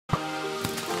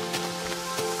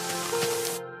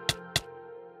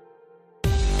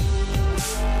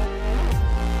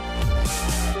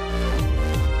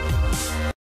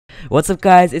What's up,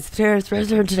 guys? It's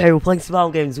ThePotatoExpress, and today we're playing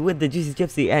survival games with the Juicy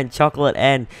Gypsy and Chocolate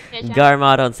and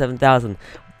Garamad 7000.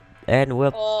 And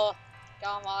we're... Oh,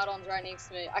 Garamad right next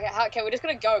to me. Okay, we're just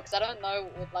gonna go, because I don't know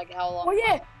like how long. Oh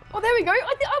yeah! Oh, there we go!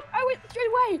 I went straight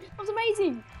away! That was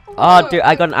amazing! Oh, dude,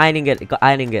 I got an iron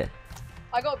ingot.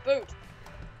 I got boot.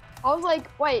 I was like,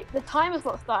 wait, the timer's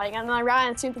not starting, and then I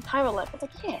ran as soon as the timer left. I was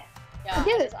like, yeah.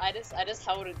 Yeah, I just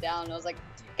held it down, and I was like,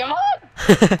 come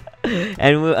on!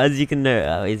 And as you can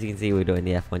see, we're doing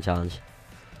the F1 challenge.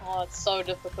 Oh, it's so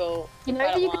difficult. You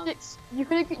know, you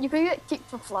could get kicked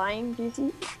for flying,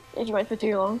 Juicy, if you went for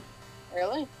too long.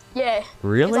 Really? Yeah.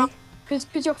 Really?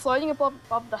 Because you're floating above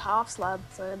the half slab,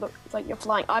 so it looks like you're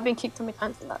flying. I've been kicked so many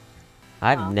times for that.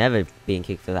 I've never been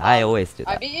kicked for that. I always do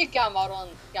that. I beat you,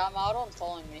 Garamad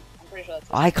following me. I'm pretty sure that's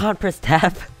it. I can't press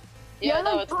tab. Yeah,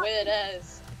 no, it's weird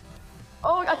as.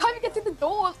 Oh, I can't even get through the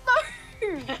doors. No.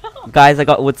 Guys, I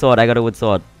got a wood sword. I got a wood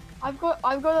sword. I've got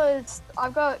a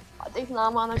decent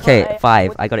armor. And Okay,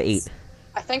 5. I got an 8.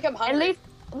 I think I'm hungry.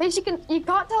 At least you can't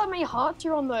tell how many hearts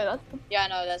you're on though. Yeah,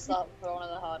 no, that's not one of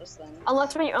the hardest things.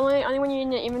 Unless only when you're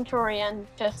in your inventory and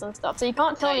chests and stuff. So you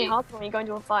can't tell any hearts when you go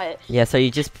into a fight. Yeah, so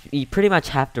you pretty much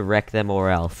have to wreck them or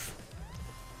else.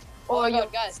 Oh my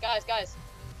god, guys!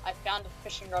 I found a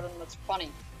fishing rod and it's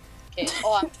funny. Okay.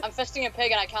 Oh, I'm fisting a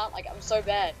pig and I can't. Like, I'm so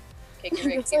bad.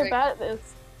 Okay, you're so bad at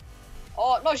this.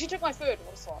 Oh no, she took my food.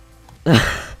 What a swap.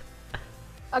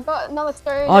 I got another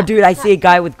stone. Oh, dude, I see a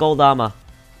guy with gold armor.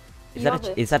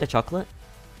 Is that a chocolate?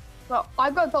 Well,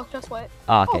 I've got gold chest plate.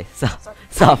 Oh, okay. Oh, Stop.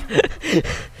 sorry.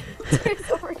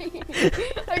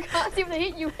 I can't seem to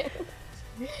hit you with.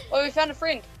 Oh, we found a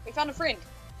friend.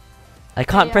 I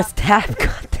can't press tab.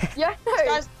 God damn. Yeah, no.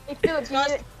 Guys,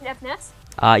 FNS?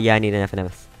 Yeah, I need an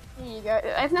FNS. There you go.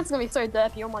 FNS is gonna be so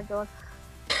derpy. Oh my god.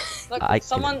 Look,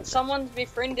 someone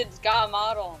befriended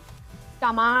Garamad.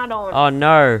 Garamad. Oh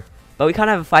no. But we can't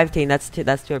have a 5 team. That's too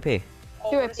OP. Oh,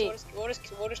 we'll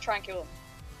just try and kill him.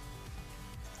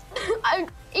 I'm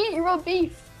eating raw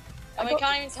beef. And we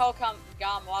can't even tell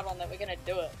Garamad that we're gonna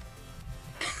do it.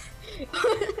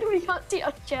 We can't see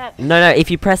our chat. No, if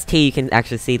you press T, you can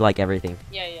actually see like everything.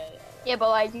 Yeah. Yeah, but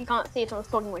like you can't see it someone's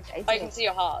talking with Chase. Oh, you can see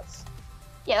your hearts.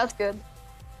 Yeah, that's good.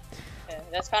 Yeah,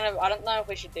 that's kind of. I don't know if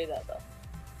we should do that though.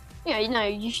 Yeah,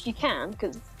 you can,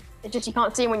 because it's just you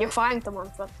can't see when you're fighting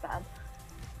someone, so that's bad.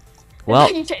 Well,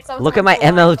 look at my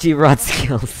MLG rod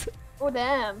skills. Oh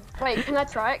damn! Wait, can I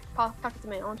try it? Pass it to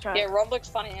me. I want to try it. Yeah, Rod looks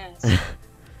funny ass.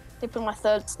 They put my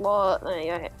 3rd slot. There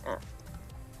you go. Yeah.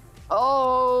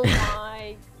 Oh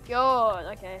my god.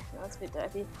 Okay, that's a bit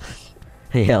dirty.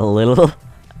 Yeah, a little.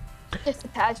 Just a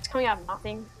tad, just coming out of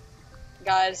nothing.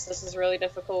 Guys, this is really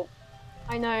difficult.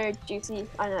 I know, Juicy.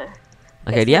 I know.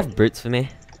 Okay, do you have boots for me?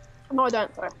 No, I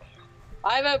don't. Sorry.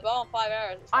 I have a bow and 5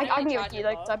 arrows. I can give it to you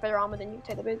though, because I have better armor than you.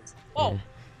 Take the boots. Whoa! Yeah.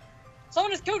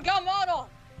 Someone just killed Garamad.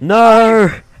 No!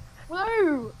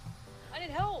 No! I need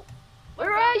help.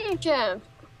 Where are you, champ?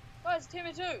 Guys, team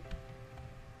me too.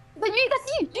 That's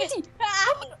you! Juicy!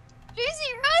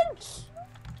 Juicy, run!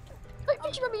 Don't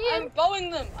fish run me in!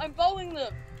 I'm bowing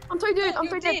them. I'm so dead. I'm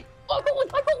so dead. Oh, I got one!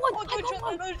 Oh, good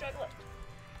chocolate.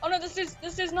 Oh no, this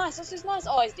is nice.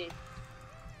 Oh, he's dead.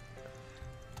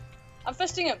 I'm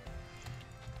fisting him.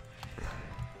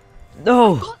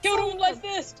 No! Killed him with my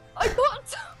fist. I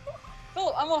got.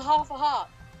 Philip, I'm on half a heart.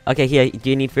 Okay, here.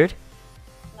 Do you need food?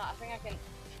 No, I think I can.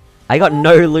 I got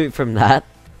no loot from that.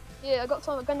 Yeah, I got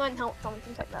 9 health. Someone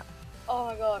can take that. Oh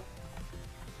my god.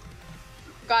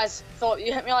 Guys, Philip,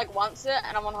 you hit me like once there,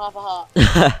 and I'm on half a heart.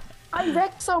 I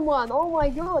wrecked someone. Oh my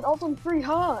god, I was on 3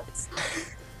 hearts.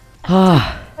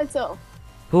 Myself.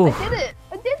 I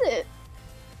did it.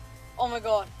 Oh my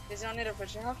god. Does anyone need a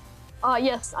fishing rod?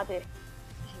 Yes, I do.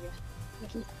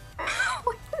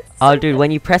 Oh, dude,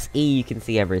 when you press E, you can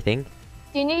see everything.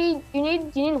 Do you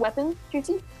need a weapon,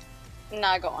 Juicy?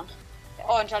 Nah, I got one.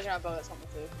 Oh, I'm charging my bow. That's something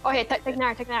too. Oh, hey, take an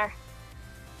arrow.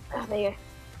 Oh, there you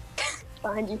go.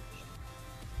 Behind you.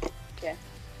 Okay.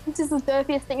 This is the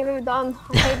dirtiest thing I've ever done.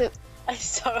 I hate it.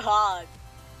 It's so hard.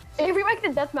 If we make the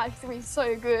deathmatch, it's gonna be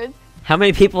so good. How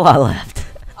many people are left?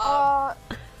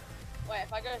 Wait,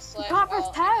 if I go select. You can't press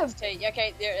tab.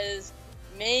 Okay, there is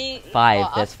me. 5.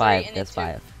 Us There's 3, 5. and There's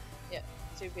then 5. Yeah,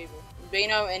 2 people.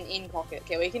 Bino and In Pocket.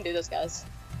 Okay, we can do this, guys.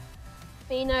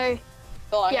 Bino.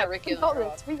 Oh, I Yeah, got Ricky we got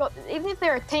this. We got this. Even if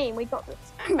they're a team, we got this.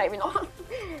 Maybe not.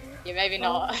 Yeah, maybe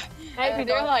not. Maybe if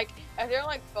they're not. if they're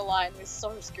like the line, we're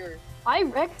so screwed. I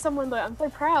wrecked someone though. I'm so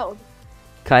proud.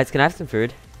 Guys, can I have some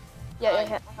food? Yeah,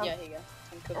 Yeah, here you go.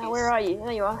 Some cookies. Where are you?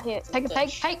 There you are. Here, take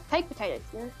potatoes.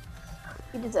 Yeah,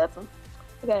 you deserve them.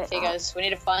 Okay. Okay, guys, we need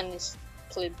to find these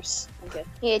plebs. Okay.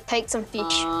 Here, take some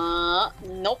fish.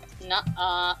 Nope.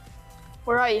 Nah.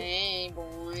 Where are you? Hey,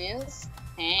 boys.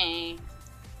 Hey.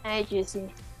 Hey, Juicy.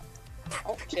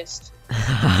 Oh, chest.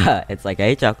 It's like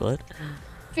a chocolate.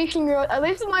 Fishing rod. At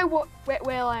least in my where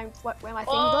my things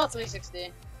Oh, are.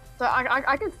 360. So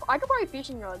I can probably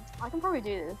fishing rod. I can probably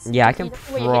do this. Yeah, I can You don't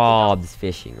know where your head probs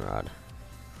fishing rod.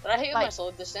 Did I hit you with my Like-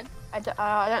 sword this time? I don't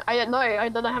know. I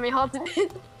don't know how many hearts it is. You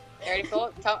ready for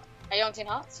it? Are you on 10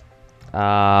 hearts?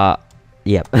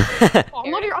 Yep. Oh,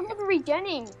 I'm not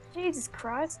regenning. Jesus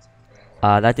Christ.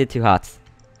 That did 2 hearts.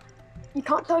 You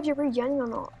can't tell if you're regenning or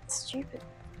not. It's stupid.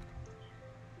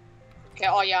 Okay,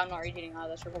 oh yeah, I'm not reading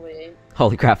either, so probably 8.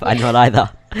 Holy crap, I'm not either.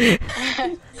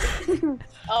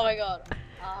 Oh my god.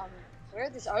 Where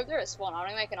is this? I hope they're at spawn. I'm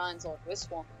gonna make an iron sword. Where's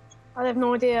spawn? I have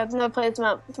no idea. I've never played this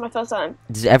map. It's my first time.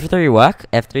 Does F3 work?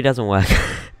 F3 doesn't work.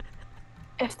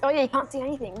 Oh yeah, you can't see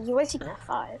anything. You always see F5.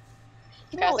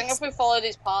 You Okay, I know, think if we follow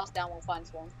these paths down, we'll find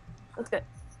spawn. let's go.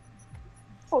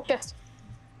 Oh, chest.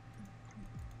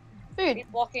 I Food.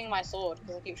 keep blocking my sword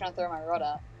because I keep trying to throw my rod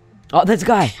out. Oh, there's a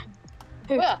guy.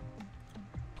 Who? Where?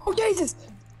 Oh Jesus!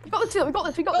 We got this. We got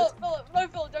this. We got this. Philip, no,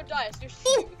 Philip, don't die. It's just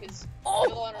shoot because you're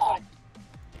the one running.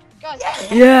 Guys,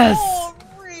 Yes. Oh,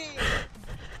 Reed.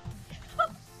 Reed.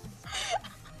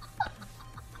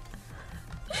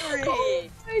 Oh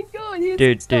my God! here's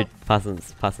Dude, some dude,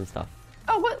 stuff. pass some stuff.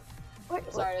 Oh what? Wait,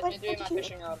 Sorry, I was what- meant to do my what did you-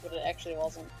 fishing rod, but it actually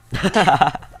wasn't.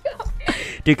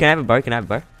 Dude, can I have a bow? Can I have a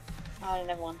bow? I didn't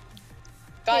have one.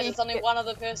 Guys, Yeah, it's only you- one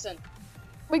other person.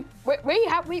 We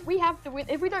have to win.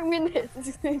 If we don't win this, this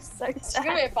is gonna be so It's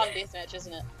gonna be a sad. fun deathmatch,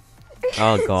 isn't it?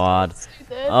 Oh god.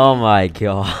 Stupid. Oh my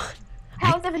god.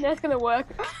 How's everything gonna work?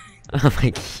 Oh my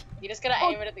god. You're just gonna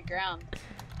aim it at the ground.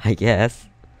 I guess.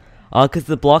 Oh, because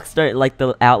the blocks don't, like,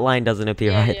 the outline doesn't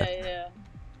appear Yeah, either.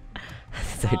 yeah,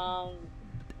 So,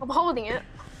 yeah. I'm holding it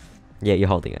yeah, you're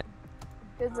holding it.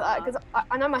 because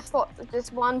I know my slots. It's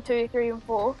just 1, 2, 3, and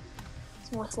 4.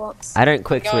 It's my slots. I don't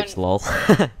quick going- switch, lol.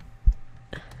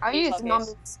 I Use use obvious.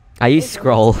 numbers. I use Use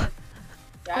scroll.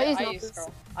 Yeah, I use I numbers. use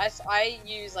scroll. I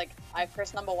use like I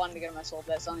press number 1 to get on my sword.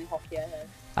 That's the only hotkey I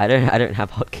have. I don't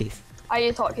have hotkeys. I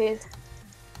use hotkeys.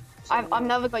 I've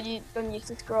never gonna use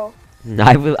to scroll. No,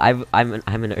 I'm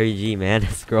an OG man,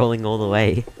 scrolling all the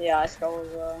way. Yeah, I scroll as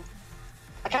well.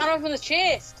 I can't open the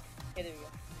chest. Okay, there we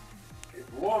go.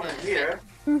 It's warm in here.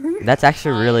 That's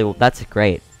actually really, that's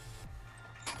great.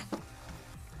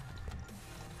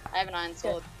 I have an iron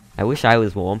sword. I wish I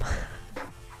was warm.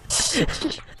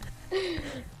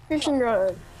 Fishing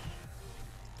rod.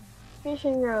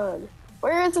 Fishing rod.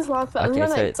 Where is this last part? Okay, It's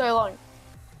gonna so- take so long.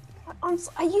 I'm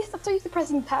so used to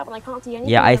pressing tab and I can't see anything.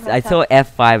 Yeah, I about saw tab.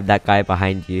 F5, that guy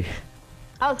behind you.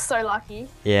 I was so lucky.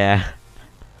 Yeah.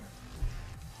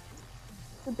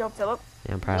 Good job, Philip.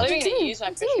 Yeah, I'm I'm proud. not of even Did gonna you use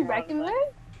my see me fishing rod. wrecking today.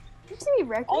 though? Did you see me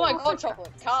wrecking? Oh my god,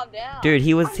 chocolate, calm down. Dude,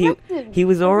 he was I wrecked him. he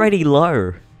was already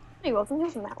low. He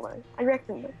wasn't that low. I wrecked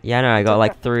him though. Yeah, no, I got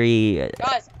like 3.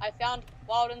 Guys, I found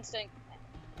wild instinct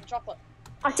and chocolate.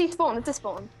 I see spawn. It's a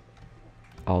spawn.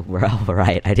 Oh, we're all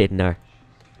right. I didn't know.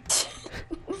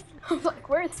 I was like,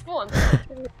 where is spawn?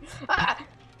 Ah,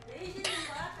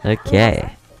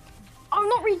 Okay. I'm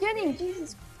not regenning.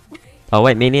 Jesus. Oh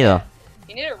wait, me neither.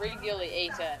 You need to regularly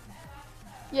eat it.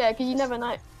 Yeah, because you never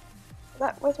know.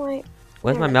 Where's my?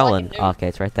 Where's my Yeah, melon? like a noob. Oh, okay,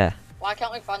 it's right there. Why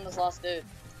can't we find this last dude?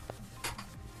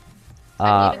 I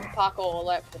Uh, needed to parkour all the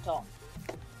way up to the top.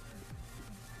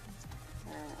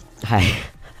 hi.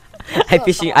 What's I the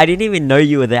fishing. top? I didn't even know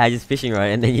you were there. I just fishing right,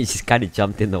 and then you just kind of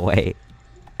jumped in the way.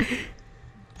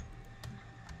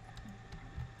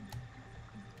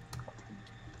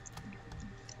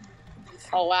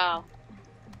 Oh wow.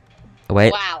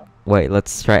 Wait, Wow. wait.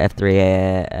 Let's try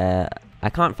F3. I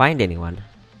can't find anyone.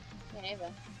 Me neither.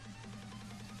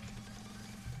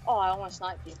 Oh, I almost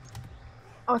sniped you.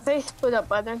 Oh, if they split up,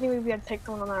 but I don't think we'd be able to take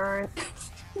someone on our own.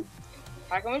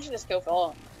 I reckon we should just kill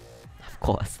Philip. Of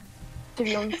course. To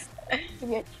be honest. To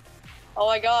be- Oh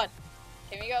my god.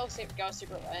 Can we go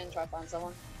secret and try to find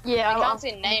someone? Yeah. We can't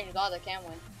see names either, can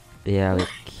we? Yeah. We,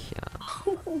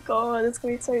 Oh my god, it's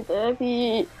gonna be so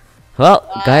dirty. well,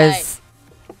 Bye. guys.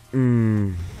 Okay,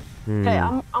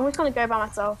 I'm just gonna go by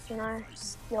myself, you know.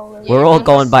 Just yell over. We're all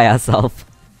going by ourselves.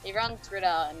 You run through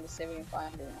out and see if we can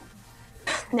find him.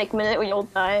 Next minute we all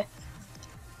die.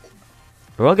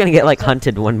 We're all gonna get like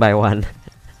hunted one by one.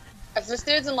 If this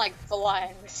dude's in like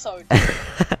flying, we're so dead.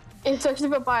 Especially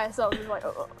if we're by ourselves, it's like,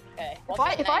 oh. Okay.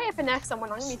 If I finesse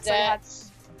someone, I'm gonna be so happy.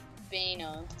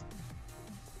 Bino.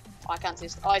 Oh, I can't see.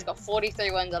 Oh, he's got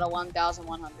 43 wins out of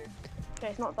 1,100. Okay,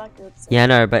 it's not that good. So. Yeah,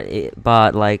 no,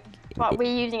 but like. But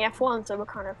we're using F1, so we're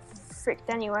kind of fricked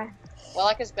anyway. Well,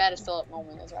 like as bad as Philip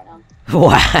normally is right now.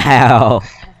 Wow.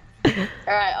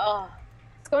 Alright, oh.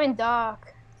 It's going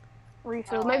dark.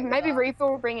 Refill. Oh, Maybe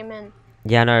refill will bring him in.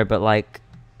 Yeah, no, but like,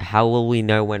 how will we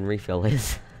know when refill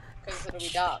is? Because it'll be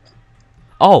dark.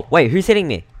 Oh, wait, who's hitting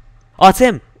me? Oh, it's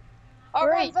him. Oh,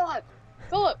 Great. run,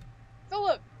 Philip!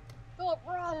 Philip! Philip,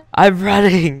 run! I'm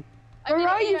running. I Where need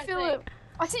are to eat, you, I think. Philip?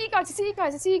 I see you guys. I see you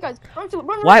guys. I see you guys. Run, Philip.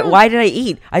 Run. Why? Run. Why did I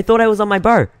eat? I thought I was on my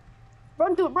bow.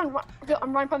 Run, Philip. Run. Run. Philip,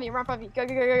 I'm right in front of you. Right in front of you. Go.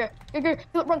 Go. Go. Go. Go. Go. Go.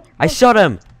 Philip, run. I shot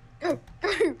him. Go. Go.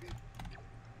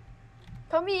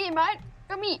 Come here, mate.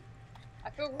 Come here. I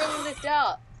feel really left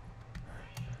out.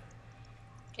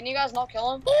 Can you guys not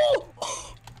kill him?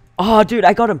 Oh, dude,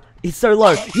 I got him. He's so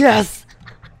low. Yes.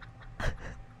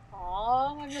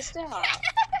 Aw, I missed out.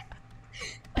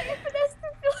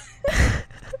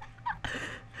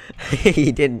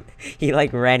 He didn't. He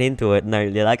like ran into it. No,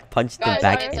 they like punched the Guys,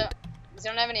 back I need end. to... Does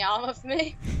anyone have any armor for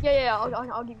me? Yeah.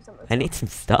 I'll give you some. I need some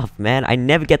stuff, man. I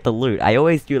never get the loot. I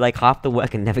always do like half the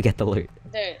work and never get the loot.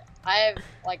 Dude, I have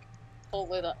like full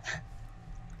leather.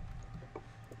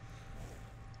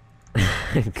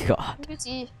 God.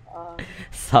 Gucci.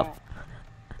 Sup.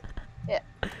 Yeah.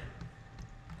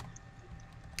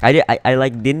 I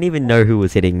like didn't even know who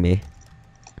was hitting me.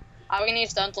 Are we gonna use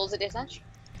stone tools at deathmatch?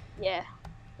 Yeah.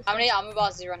 How many armor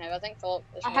bars does everyone have? I think Philip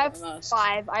is I have the most.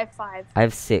 5. I have 5. I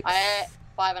have 6. I have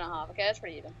 5.5. Okay, that's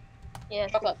pretty even. Yeah.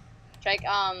 Chocolate. Jake, take...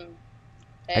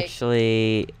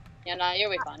 Actually, Yeah, no,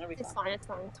 you'll be fine. You'll be It's fine. fine. It's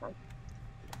fine. It's fine.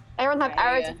 Everyone have Okay,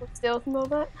 arrows yeah. and put stealth and all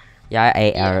that. yeah, I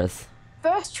ate Yeah. arrows.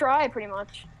 First try, pretty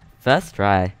much. First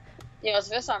try. Yeah, it was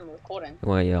the first time recording.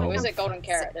 Well, yo. Where's it? Golden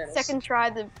carrot. There it is. Second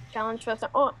try the challenge. First time.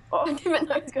 Oh, I didn't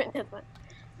know I was going that way.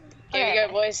 Here we go,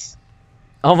 boys.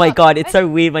 Oh my god, it's so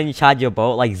weird when you charge your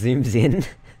bolt, like zooms in.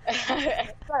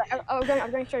 I'm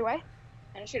going straight away.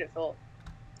 And shoot it, Philip.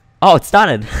 Oh, it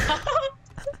started.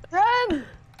 Run!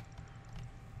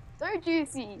 So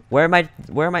juicy. Where am I?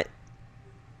 Where am I?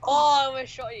 Oh, I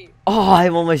almost shot you. Oh, I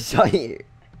almost shot you.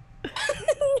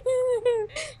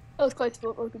 That was close,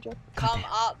 Philip. Oh, good job. Come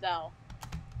up now.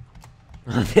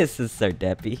 This is so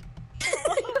deppy.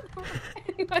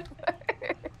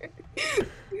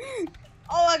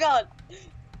 Oh my god.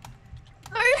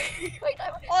 No! Wait,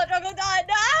 Oh, Chocolate died.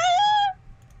 No!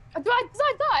 did I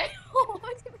die? Oh,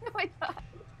 I didn't know I died.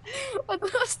 I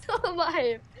thought I was still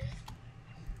alive.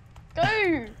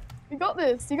 Go! You got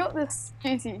this. You got this,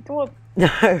 Juicy. Come on.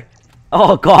 No.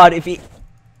 Oh god, if he.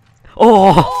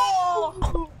 Oh.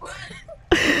 Oh!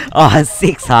 Oh,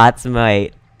 6 hearts,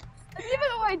 mate. I didn't even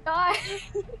know I died.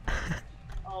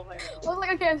 Oh my god. I was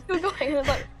like, okay, I'm still going. And I was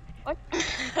like, what?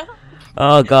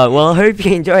 Oh god. Well, I hope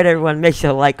you enjoyed, everyone. Make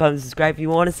sure to like, comment, subscribe if you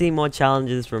want to see more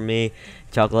challenges from me,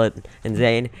 Chocolate, and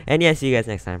Zane. And yeah, see you guys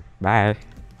next time. Bye.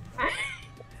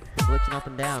 Glitching up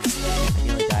and down. I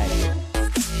nearly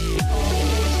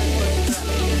died.